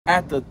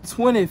After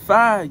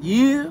 25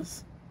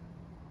 years,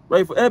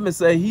 Rayful Edmond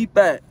say he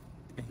back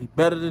and he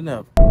better than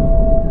ever.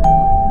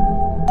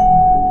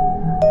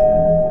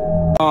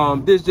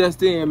 This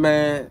just in,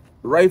 man.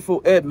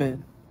 Rayful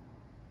Edmond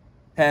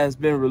has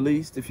been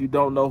released. If you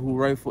don't know who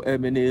Rayful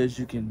Edmond is,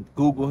 you can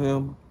Google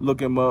him,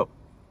 look him up.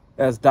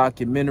 There's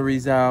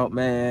documentaries out,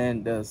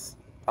 man. There's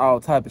all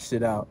type of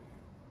shit out.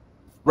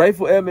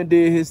 Rayful Edmond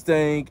did his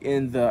thing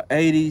in the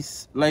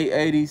 80s, late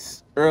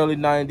 80s, early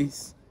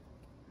 90s.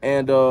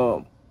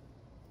 And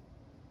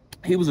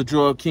he was a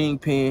drug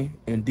kingpin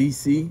in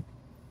DC.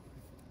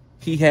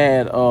 He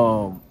had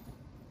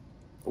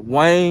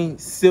Wayne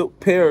Silk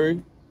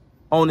Perry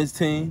on his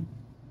team,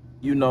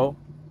 you know.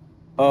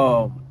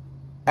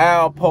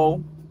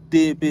 Alpo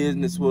did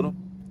business with him.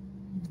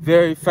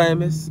 Very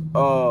famous.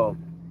 A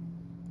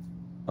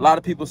lot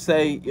of people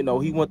say, you know,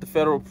 he went to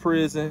federal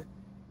prison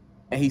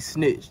and he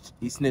snitched.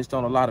 He snitched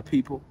on a lot of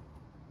people.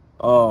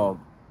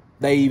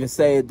 They even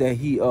said that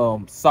he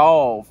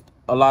solved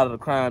a lot of the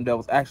crime that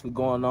was actually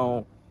going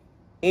on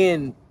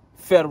in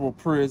federal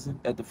prison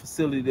at the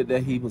facility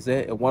that he was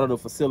at one of the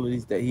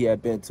facilities that he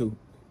had been to.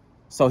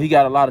 So he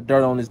got a lot of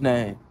dirt on his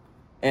name.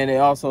 And they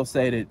also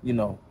say that, you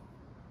know,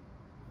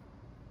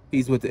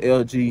 he's with the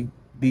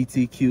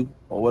LGBTQ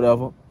or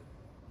whatever.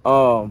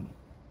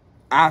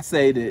 I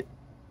say that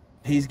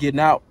he's getting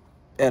out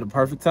at a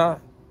perfect time.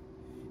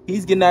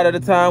 He's getting out at a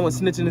time when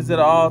snitching is at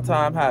an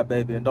all-time high,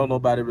 baby, and don't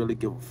nobody really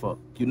give a fuck,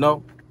 you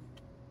know?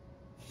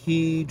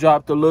 He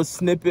dropped a little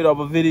snippet of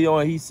a video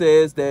and he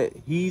says that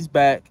he's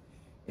back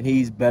and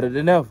he's better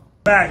than ever.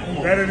 Back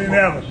better than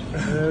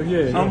ever.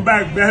 Yeah. I'm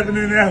back better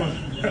than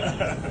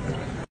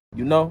ever.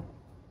 You know?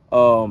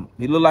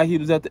 He looked like he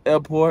was at the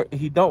airport.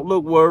 He don't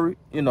look worried.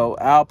 You know,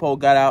 Alpo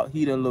got out.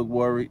 He didn't look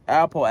worried.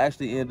 Alpo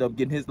actually ended up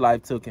getting his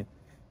life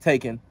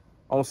taken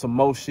on some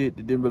more shit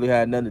that didn't really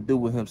have nothing to do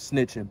with him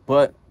snitching.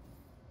 But,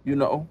 you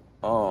know,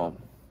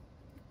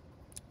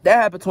 that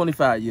happened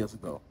 25 years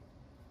ago.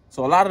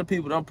 So a lot of the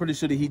people that I'm pretty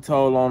sure that he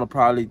told on are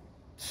probably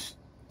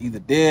either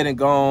dead and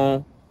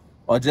gone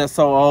or just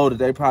so old that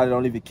they probably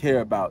don't even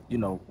care about, you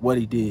know, what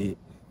he did.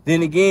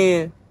 Then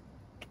again,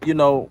 you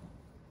know,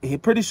 he's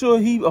pretty sure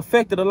he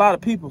affected a lot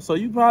of people. So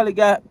you probably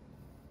got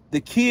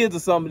the kids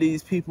of some of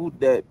these people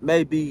that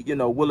may be, you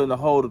know, willing to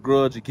hold a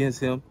grudge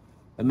against him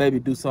and maybe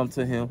do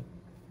something to him.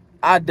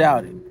 I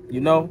doubt it, you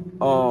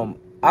know.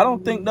 I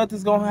don't think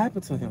nothing's going to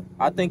happen to him.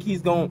 I think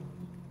he's going to,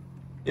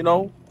 you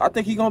know, I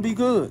think he's going to be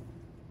good.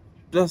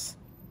 Just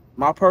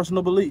my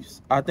personal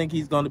beliefs. I think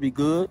he's going to be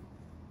good.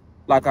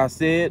 Like I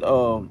said,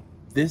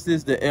 this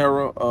is the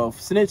era of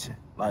snitching.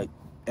 Like,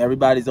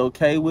 everybody's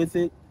okay with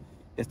it.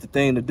 It's the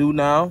thing to do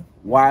now.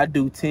 Why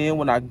do 10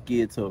 when I can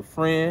give it to a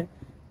friend?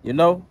 You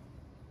know?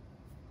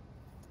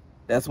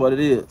 That's what it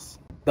is.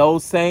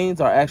 Those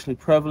sayings are actually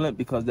prevalent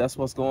because that's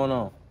what's going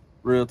on.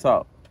 Real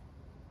talk.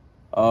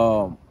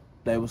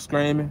 They were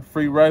screaming,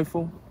 free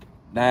Rayful.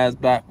 Now it's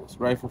backwards.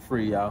 Rayful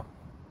free, y'all.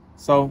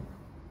 So,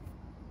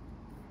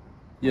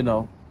 you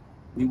know,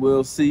 we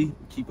will see.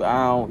 Keep an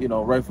eye on, you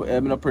know, Rayful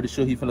Edmond. I'm pretty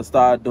sure he's finna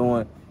start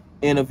doing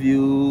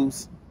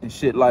interviews and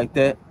shit like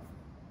that.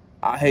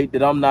 I hate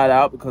that I'm not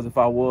out, because if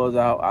I was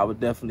out, I would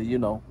definitely, you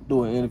know,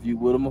 do an interview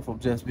with him, if I'm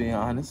just being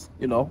honest.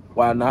 You know,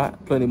 why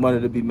not? Plenty of money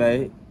to be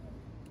made.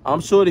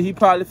 I'm sure that he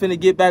probably finna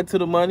get back to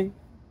the money.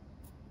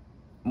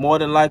 More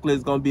than likely,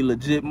 it's gonna be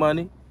legit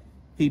money.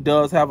 He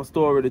does have a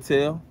story to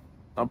tell.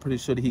 I'm pretty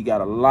sure that he got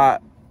a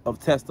lot of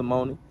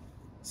testimony.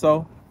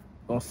 So,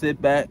 gonna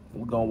sit back,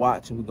 we're gonna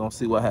watch, and we're gonna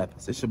see what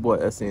happens. It's your boy,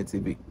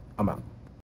 SNTV. I'm out.